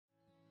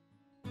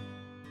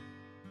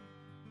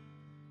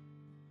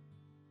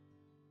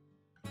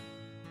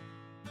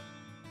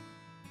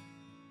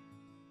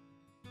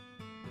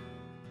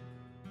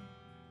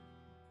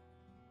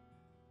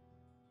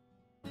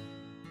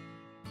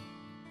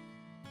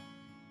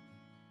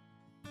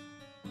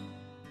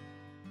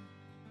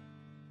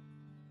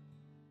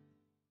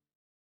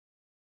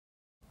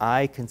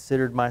I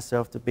considered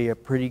myself to be a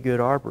pretty good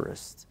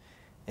arborist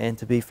and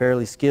to be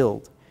fairly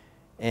skilled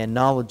and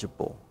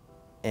knowledgeable.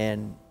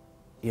 And,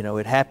 you know,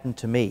 it happened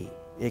to me.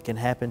 It can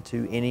happen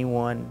to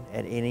anyone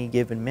at any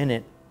given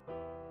minute.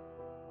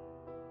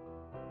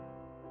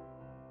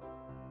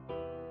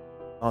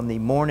 On the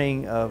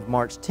morning of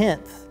March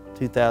 10th,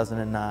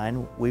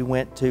 2009, we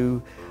went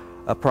to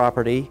a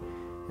property.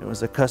 It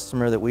was a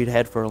customer that we'd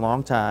had for a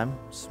long time,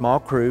 small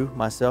crew,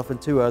 myself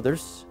and 2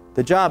 others.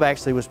 The job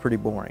actually was pretty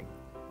boring.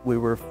 We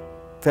were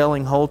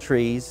felling whole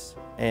trees,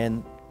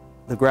 and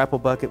the grapple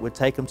bucket would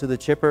take them to the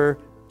chipper.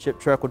 Chip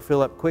truck would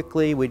fill up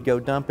quickly, we'd go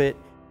dump it.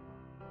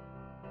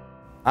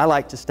 I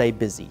like to stay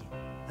busy.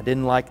 I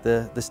didn't like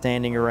the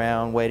standing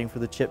around waiting for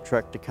the chip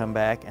truck to come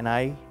back, and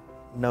I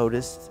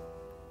noticed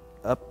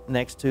up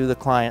next to the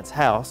client's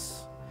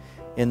house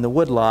in the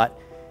woodlot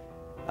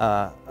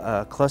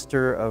a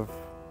cluster of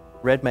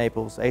red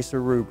maples,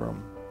 Acer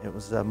rubrum. It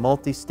was a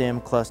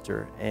multi-stem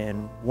cluster,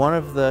 and one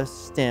of the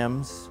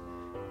stems,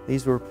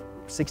 these were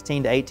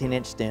 16 to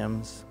 18-inch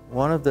stems,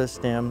 one of the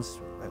stems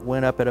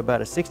went up at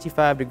about a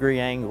 65-degree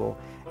angle,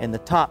 and the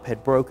top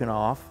had broken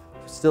off,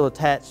 still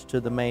attached to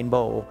the main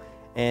bowl,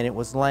 and it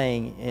was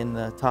laying in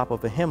the top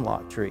of a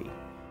hemlock tree.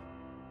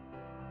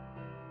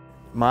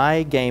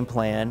 My game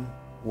plan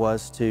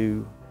was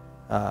to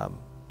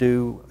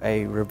do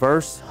a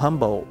reverse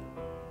Humboldt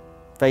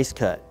face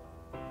cut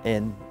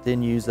and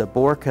then use a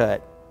bore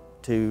cut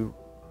to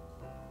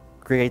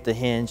create the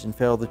hinge and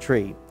fell the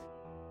tree.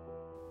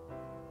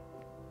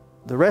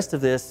 The rest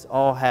of this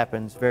all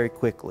happens very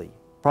quickly,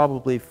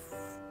 probably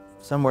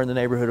somewhere in the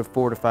neighborhood of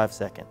 4 to 5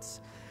 seconds.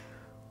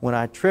 When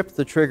I tripped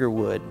the trigger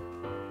wood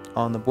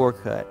on the bore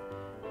cut,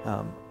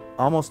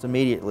 almost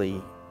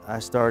immediately I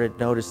started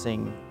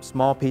noticing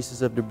small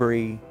pieces of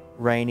debris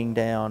raining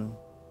down.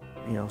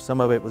 You know,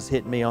 some of it was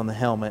hitting me on the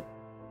helmet.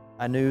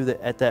 I knew that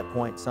at that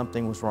point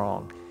something was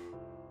wrong.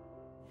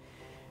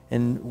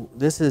 And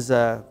this is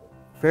a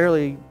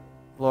fairly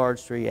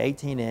large tree,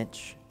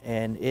 18-inch,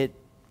 and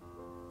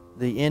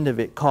the end of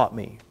it caught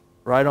me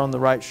right on the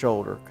right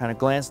shoulder, kind of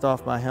glanced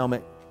off my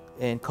helmet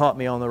and caught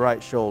me on the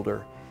right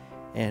shoulder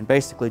and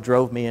basically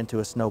drove me into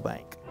a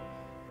snowbank.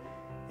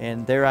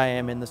 And there I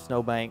am in the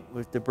snowbank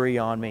with debris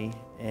on me,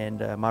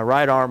 and my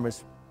right arm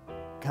was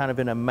kind of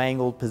in a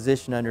mangled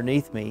position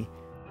underneath me.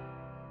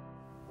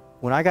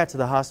 When I got to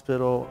the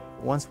hospital,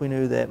 once we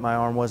knew that my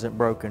arm wasn't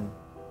broken,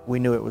 we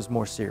knew it was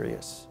more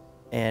serious.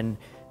 And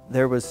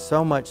there was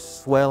so much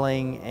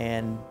swelling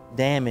and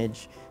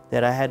damage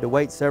that I had to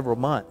wait several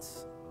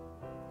months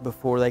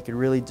before they could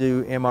really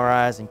do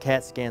MRIs and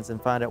CAT scans and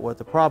find out what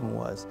the problem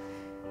was.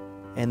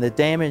 And the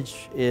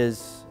damage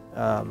is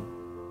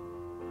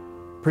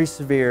pretty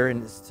severe,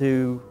 and it's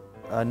to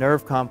a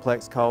nerve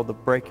complex called the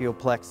brachial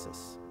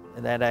plexus,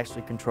 and that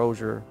actually controls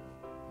your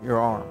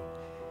arm.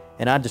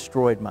 And I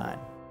destroyed mine.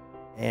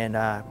 And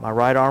my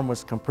right arm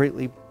was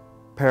completely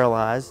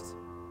paralyzed,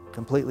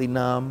 completely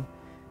numb.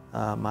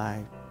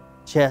 My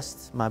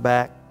chest, my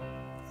back,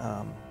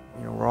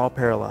 you know, were all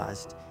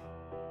paralyzed.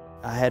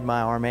 I had my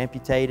arm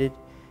amputated.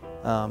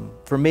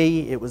 For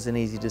me, it was an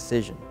easy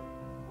decision,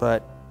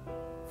 but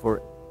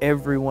for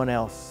everyone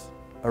else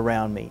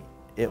around me,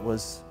 it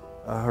was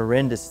a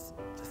horrendous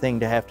thing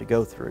to have to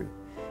go through.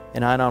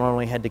 And I not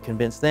only had to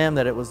convince them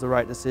that it was the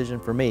right decision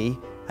for me,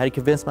 I had to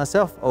convince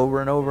myself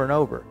over and over and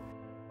over.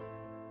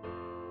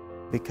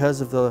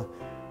 Because of the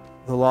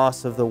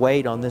loss of the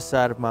weight on this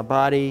side of my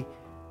body,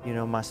 you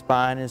know, my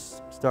spine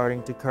is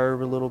starting to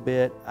curve a little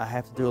bit. I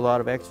have to do a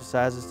lot of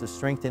exercises to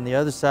strengthen the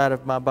other side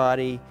of my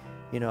body.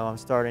 You know, I'm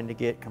starting to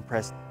get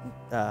compressed,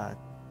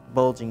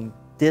 bulging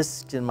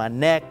discs in my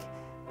neck,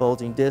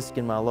 bulging disc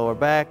in my lower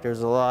back.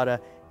 There's a lot of,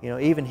 you know,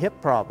 even hip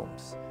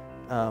problems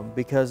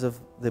because of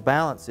the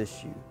balance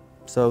issue.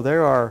 So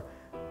there are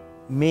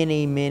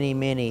many, many,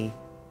 many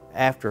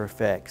after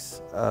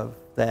effects of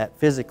that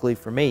physically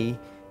for me.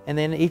 And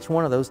then each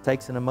one of those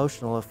takes an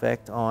emotional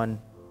effect on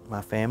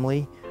my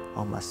family,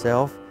 on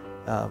myself.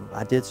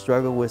 I did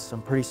struggle with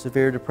some pretty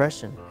severe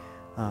depression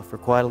for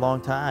quite a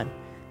long time.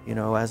 You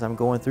know, as I'm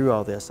going through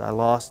all this, I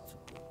lost,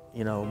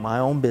 you know, my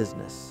own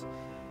business.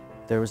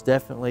 There was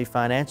definitely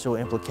financial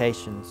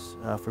implications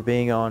for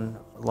being on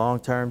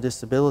long-term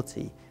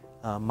disability.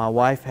 My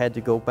wife had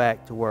to go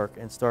back to work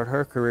and start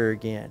her career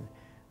again.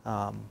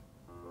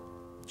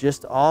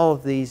 Just all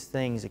of these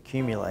things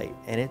accumulate,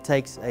 and it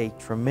takes a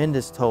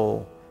tremendous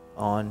toll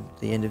on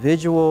the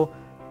individual,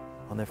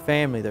 on their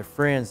family, their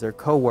friends, their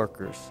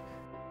co-workers.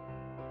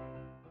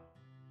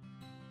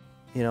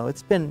 You know,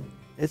 it's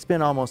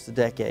been almost a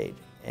decade,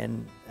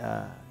 and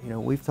you know,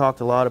 we've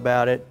talked a lot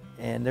about it,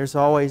 and there's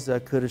always a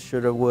coulda,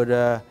 shoulda,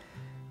 woulda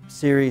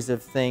series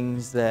of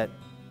things that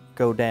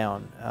go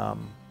down.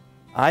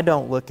 I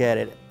don't look at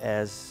it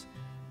as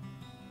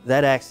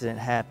that accident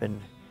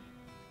happened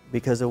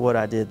because of what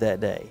I did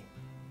that day.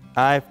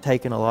 I've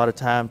taken a lot of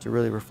time to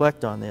really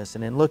reflect on this,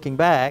 and in looking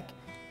back,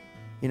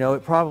 you know,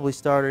 it probably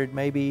started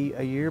maybe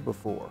a year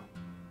before,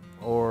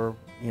 or,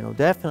 you know,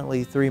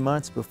 definitely 3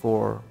 months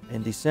before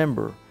in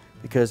December,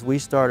 because we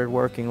started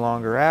working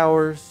longer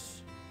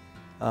hours.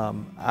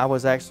 I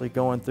was actually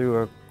going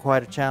through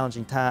quite a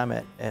challenging time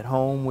at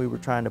home. We were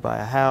trying to buy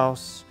a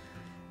house.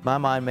 My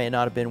mind may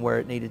not have been where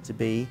it needed to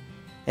be.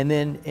 And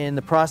then in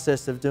the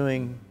process of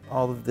doing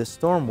all of this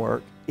storm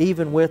work,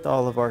 even with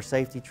all of our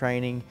safety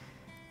training,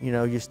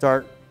 you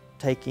start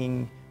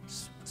taking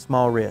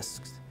small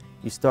risks.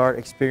 You start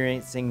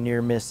experiencing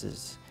near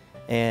misses.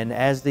 And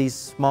as these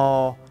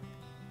small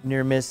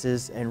near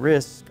misses and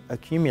risks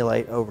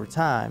accumulate over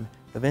time,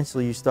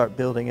 eventually you start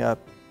building up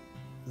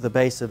the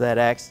base of that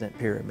accident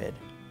pyramid.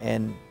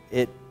 And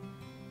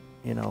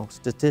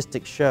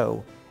statistics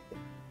show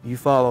you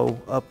follow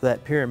up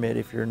that pyramid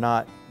if you're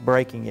not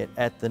breaking it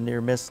at the near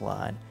miss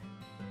line.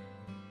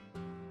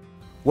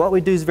 What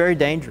we do is very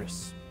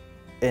dangerous,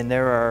 and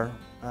there are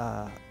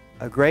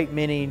a great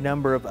many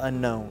number of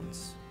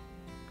unknowns.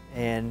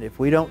 And if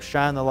we don't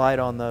shine the light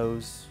on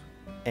those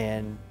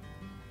and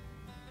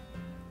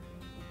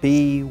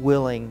be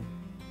willing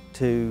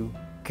to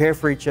care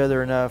for each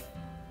other enough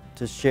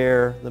to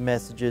share the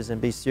messages and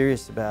be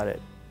serious about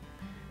it,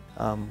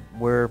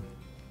 we're,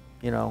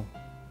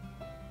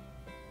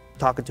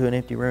 talking to an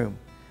empty room.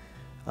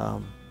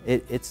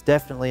 It's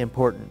definitely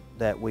important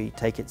that we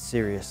take it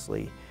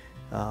seriously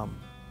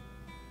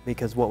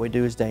because what we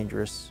do is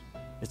dangerous.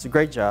 It's a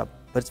great job,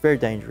 but it's very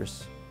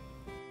dangerous.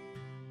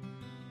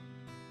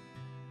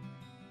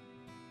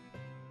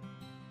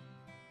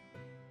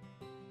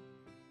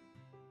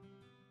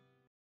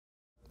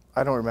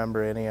 I don't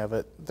remember any of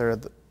it.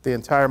 The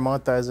entire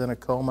month I was in a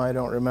coma, I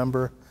don't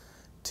remember.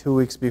 2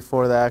 weeks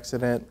before the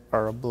accident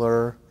are a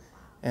blur.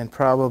 And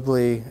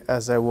probably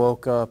as I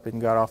woke up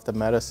and got off the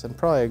medicine,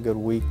 probably a good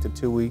week to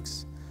 2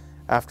 weeks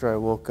after I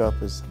woke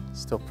up is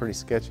still pretty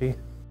sketchy.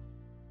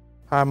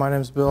 Hi, my name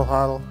is Bill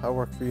Hoddle. I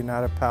work for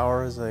United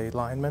Power as a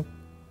lineman.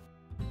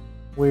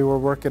 We were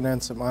working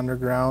in some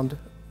underground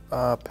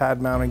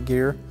pad-mounted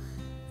gear,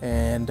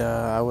 and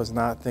I was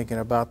not thinking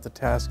about the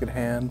task at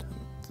hand,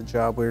 the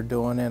job we were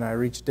doing, and I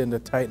reached in to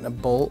tighten a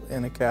bolt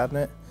in a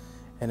cabinet,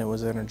 and it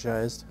was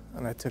energized.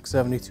 And I took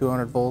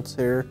 7,200 volts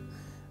here,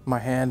 my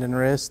hand and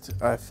wrist.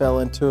 I fell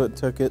into it,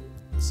 took it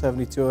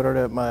 7,200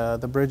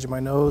 at the bridge of my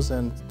nose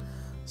and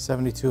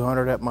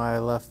 7,200 at my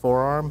left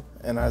forearm,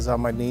 and I was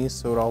on my knees,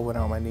 so it all went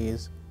on my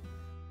knees.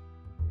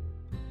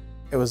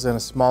 It was in a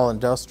small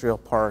industrial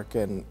park,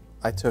 and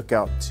I took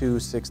out 2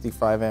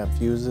 65 amp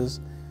fuses,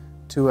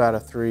 2 out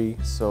of 3,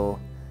 so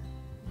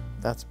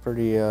that's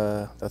pretty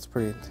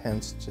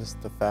intense,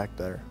 just the fact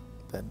that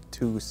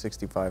 2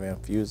 65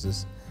 amp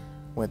fuses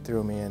went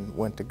through me and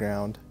went to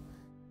ground.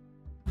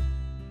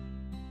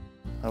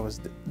 I was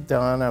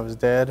done, I was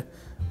dead.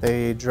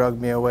 They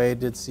drugged me away,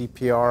 did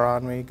CPR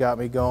on me, got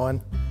me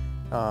going.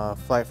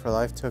 Flight for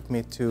Life took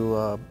me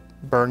to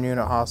burn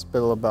unit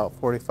hospital about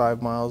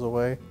 45 miles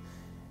away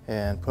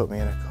and put me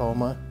in a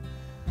coma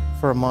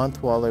for a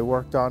month while they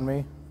worked on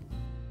me.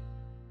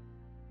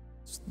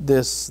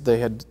 They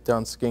had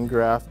done skin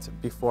graft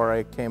before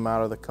I came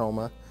out of the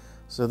coma,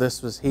 so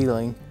this was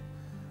healing.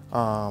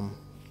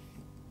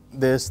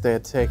 They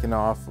had taken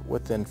off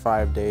within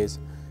 5 days.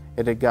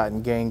 It had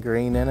gotten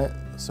gangrene in it,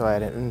 so I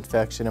had an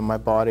infection in my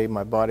body.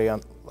 My body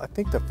on, I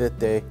think the 5th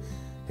day,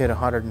 hit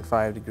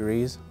 105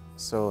 degrees,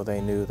 so they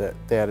knew that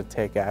they had to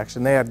take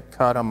action. They had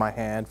cut on my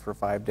hand for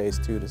 5 days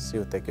too to see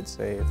what they could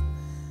save.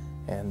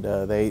 And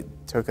they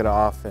took it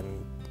off,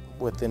 and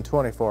within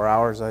 24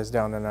 hours I was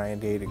down to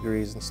 98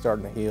 degrees and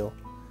starting to heal.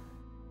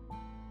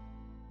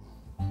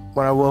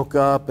 When I woke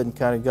up and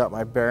kind of got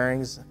my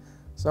bearings,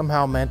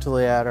 somehow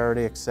mentally I had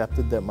already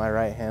accepted that my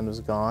right hand was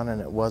gone,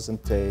 and it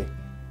wasn't a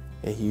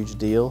huge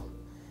deal.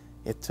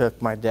 It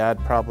took my dad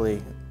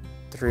probably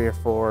 3 or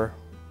 4,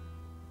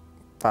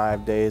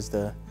 5 days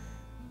to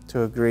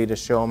agree to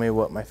show me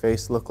what my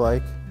face looked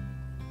like.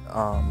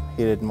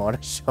 He didn't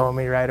want to show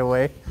me right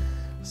away.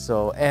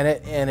 So, and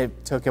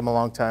it took him a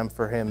long time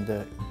for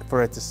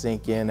it to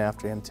sink in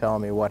after him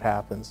telling me what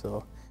happened.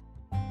 So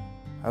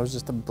I was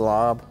just a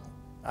blob.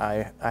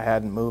 I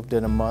hadn't moved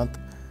in a month.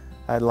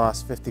 I had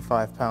lost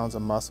 55 pounds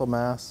of muscle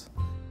mass.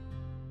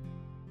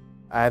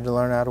 I had to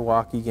learn how to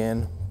walk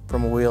again,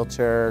 from a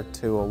wheelchair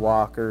to a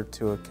walker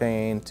to a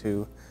cane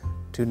to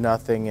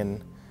nothing,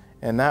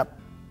 and that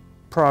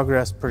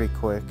progressed pretty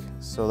quick,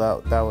 so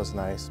that was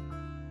nice.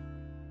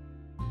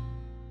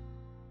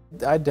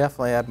 I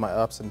definitely had my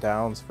ups and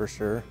downs for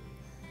sure.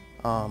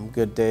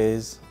 Good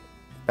days,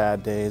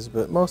 bad days,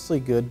 but mostly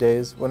good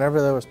days.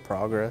 Whenever there was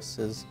progress,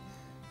 it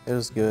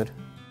was good.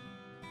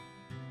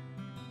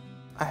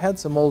 I had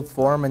some old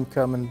foremen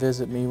come and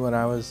visit me when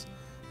I was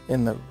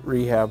in the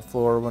rehab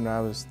floor, when I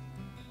was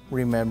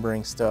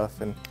remembering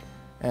stuff,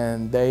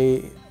 and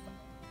they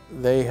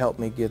helped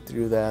me get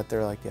through that.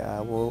 They're like, yeah,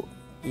 well,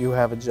 you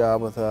have a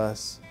job with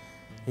us.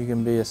 You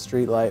can be a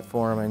street light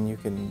foreman. You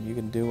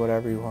can do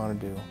whatever you want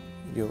to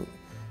do.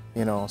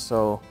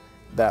 So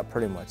that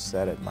pretty much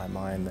set it in my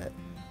mind that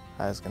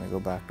I was going to go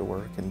back to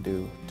work and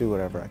do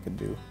whatever I could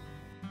do.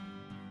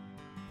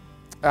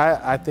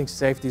 I think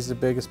safety is the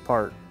biggest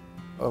part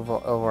of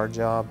our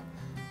job.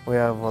 We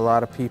have a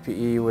lot of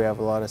PPE. We have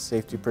a lot of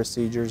safety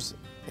procedures,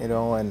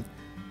 and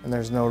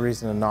there's no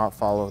reason to not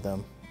follow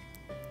them.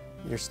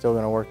 You're still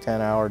going to work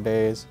 10-hour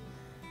days.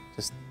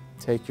 Just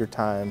take your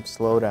time,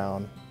 slow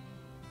down.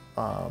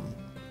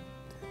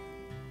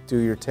 Do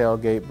your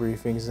tailgate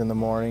briefings in the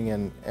morning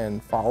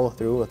and follow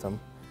through with them.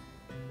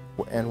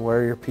 And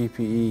wear your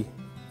PPE.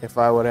 If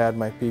I would have had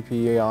my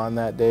PPE on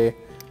that day,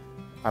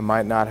 I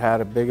might not have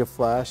had a big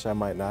flash, I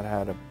might not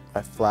have had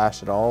a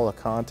flash at all, a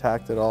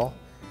contact at all.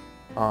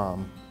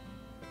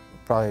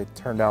 Probably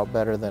turned out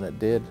better than it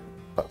did,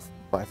 but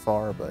by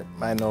far. But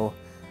I know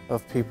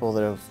of people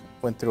that have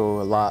went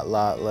through a lot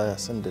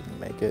less and didn't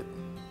make it.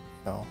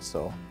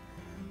 So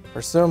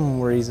for some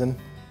reason,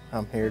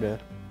 I'm here to,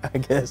 I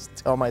guess,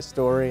 tell my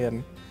story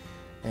and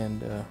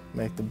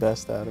make the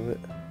best out of it.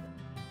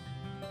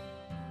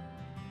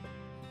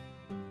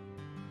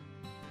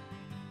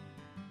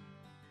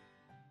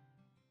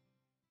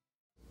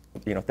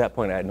 At that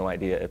point I had no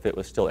idea if it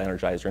was still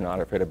energized or not,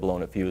 or if it had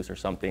blown a fuse or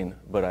something,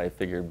 but I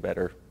figured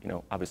better,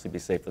 obviously be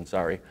safe than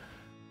sorry.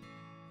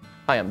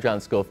 Hi, I'm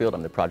John Schofield.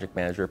 I'm the project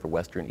manager for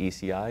Western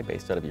ECI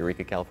based out of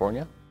Eureka,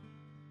 California.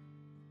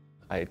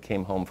 I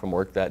came home from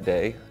work that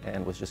day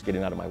and was just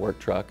getting out of my work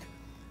truck,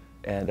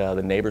 and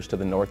the neighbors to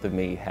the north of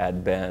me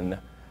had been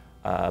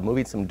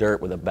moving some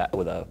dirt with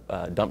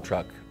a dump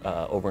truck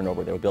over and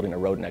over. They were building a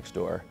road next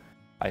door.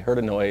 I heard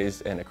a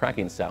noise and a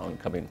cracking sound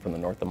coming from the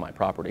north of my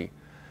property.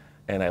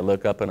 And I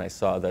look up and I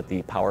saw that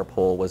the power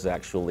pole was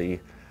actually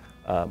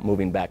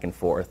moving back and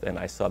forth, and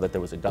I saw that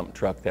there was a dump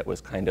truck that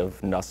was kind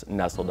of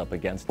nestled up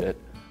against it.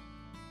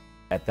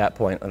 At that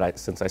point,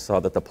 since I saw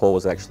that the pole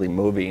was actually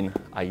moving,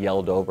 I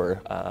yelled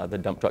over. The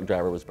dump truck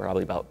driver was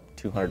probably about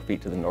 200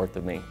 feet to the north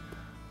of me.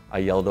 I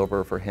yelled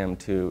over for him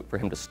to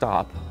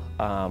stop.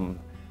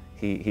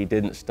 He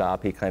didn't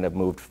stop. He kind of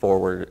moved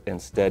forward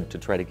instead to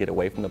try to get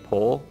away from the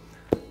pole,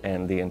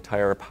 and the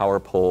entire power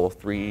pole,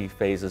 3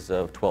 phases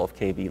of 12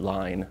 kV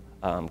line,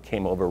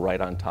 came over right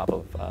on top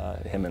of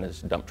him and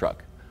his dump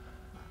truck.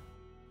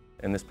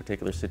 In this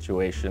particular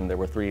situation, there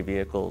were 3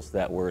 vehicles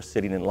that were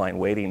sitting in line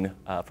waiting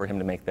for him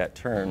to make that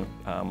turn,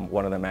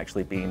 one of them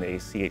actually being a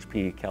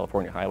CHP,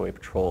 California Highway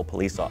Patrol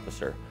police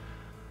officer.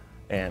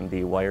 And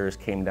the wires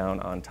came down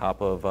on top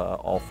of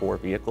all 4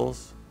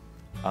 vehicles.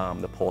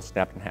 The pole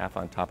snapped in half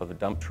on top of the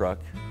dump truck,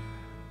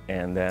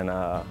 and then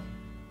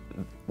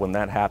when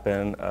that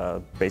happened,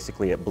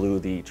 basically it blew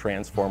the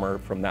transformer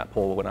from that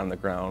pole went on the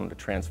ground. The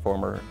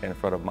transformer in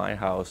front of my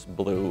house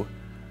blew.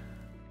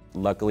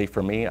 Luckily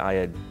for me, I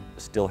had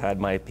still had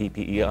my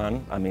PPE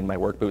on, my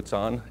work boots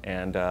on,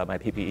 and my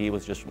PPE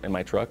was just in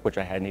my truck, which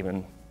I hadn't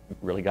even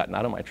really gotten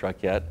out of my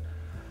truck yet.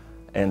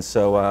 And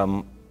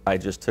so I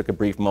just took a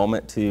brief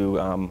moment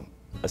to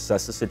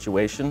assess the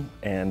situation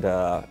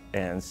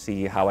and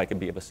see how I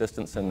could be of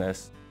assistance in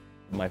this.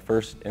 My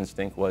first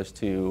instinct was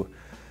to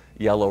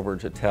yell over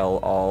to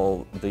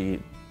tell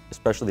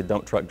especially the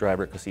dump truck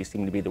driver, because he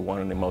seemed to be the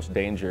one in the most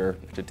danger,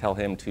 to tell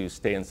him to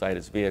stay inside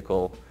his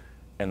vehicle.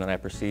 And then I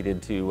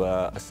proceeded to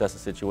assess the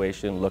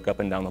situation, look up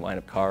and down the line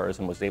of cars,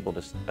 and was able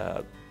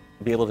to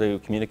be able to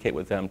communicate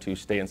with them to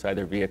stay inside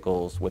their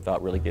vehicles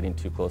without really getting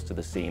too close to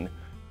the scene.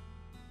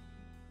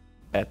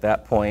 At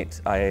that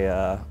point,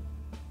 I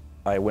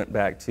went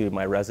back to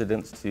my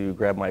residence to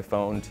grab my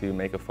phone to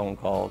make a phone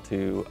call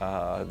to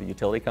the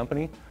utility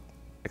company,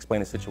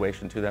 explain the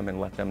situation to them and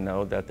let them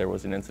know that there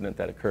was an incident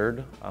that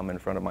occurred in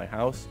front of my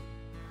house.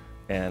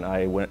 And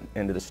I went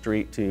into the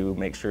street to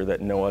make sure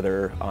that no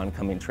other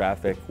oncoming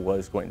traffic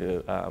was going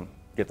to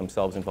get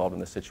themselves involved in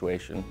the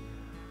situation.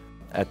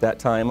 At that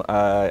time,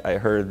 I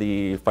heard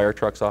the fire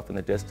trucks off in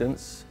the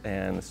distance,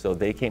 and so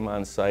they came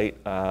on site.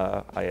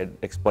 I had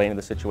explained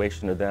the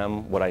situation to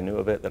them, what I knew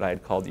of it, that I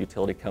had called the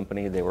utility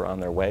company. They were on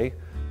their way.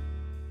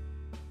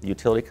 The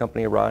utility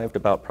company arrived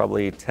about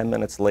probably 10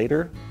 minutes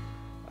later.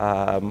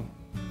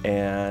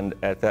 And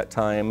at that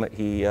time,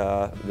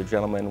 the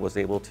gentleman was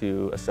able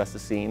to assess the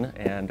scene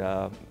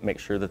and make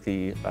sure that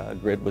the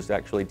grid was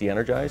actually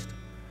de-energized.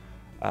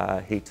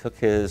 He took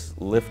his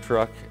lift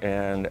truck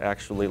and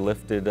actually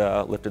lifted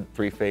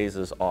 3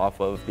 phases off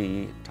of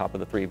the top of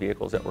the 3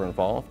 vehicles that were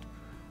involved.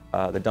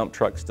 The dump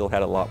truck still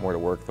had a lot more to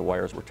work. The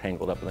wires were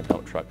tangled up in the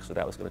dump truck, so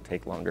that was going to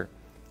take longer.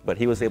 But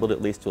he was able to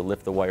at least to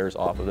lift the wires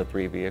off of the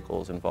 3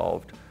 vehicles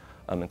involved,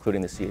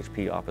 including the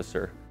CHP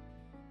officer.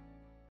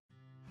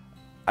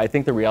 I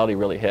think the reality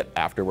really hit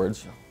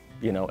afterwards,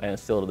 and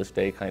still to this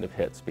day kind of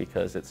hits,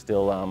 because it's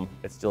still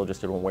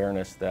just an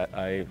awareness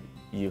that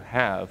you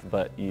have,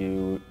 but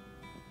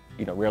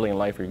rarely in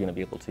life are you going to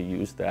be able to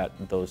use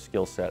those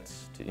skill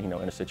sets in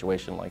a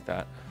situation like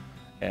that.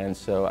 And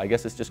so I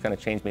guess it's just kind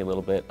of changed me a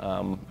little bit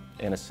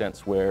in a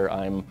sense where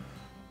I'm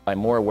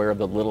more aware of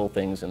the little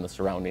things in the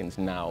surroundings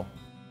now.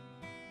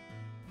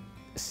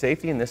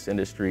 Safety in this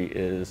industry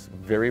is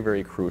very,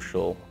 very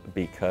crucial,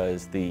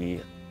 because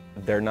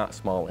they're not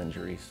small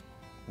injuries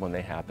when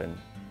they happen.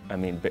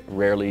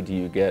 Rarely do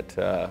you get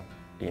a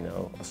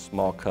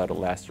small cut, a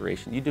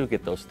laceration. You do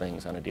get those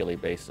things on a daily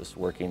basis,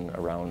 working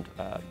around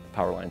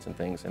power lines and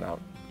things. And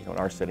out, in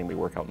our setting, we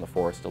work out in the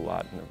forest a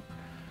lot.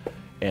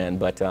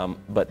 But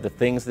the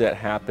things that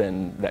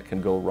happen that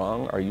can go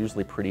wrong are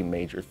usually pretty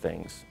major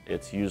things.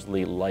 It's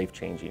usually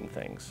life-changing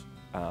things.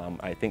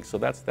 I think so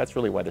that's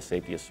really why the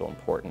safety is so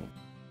important.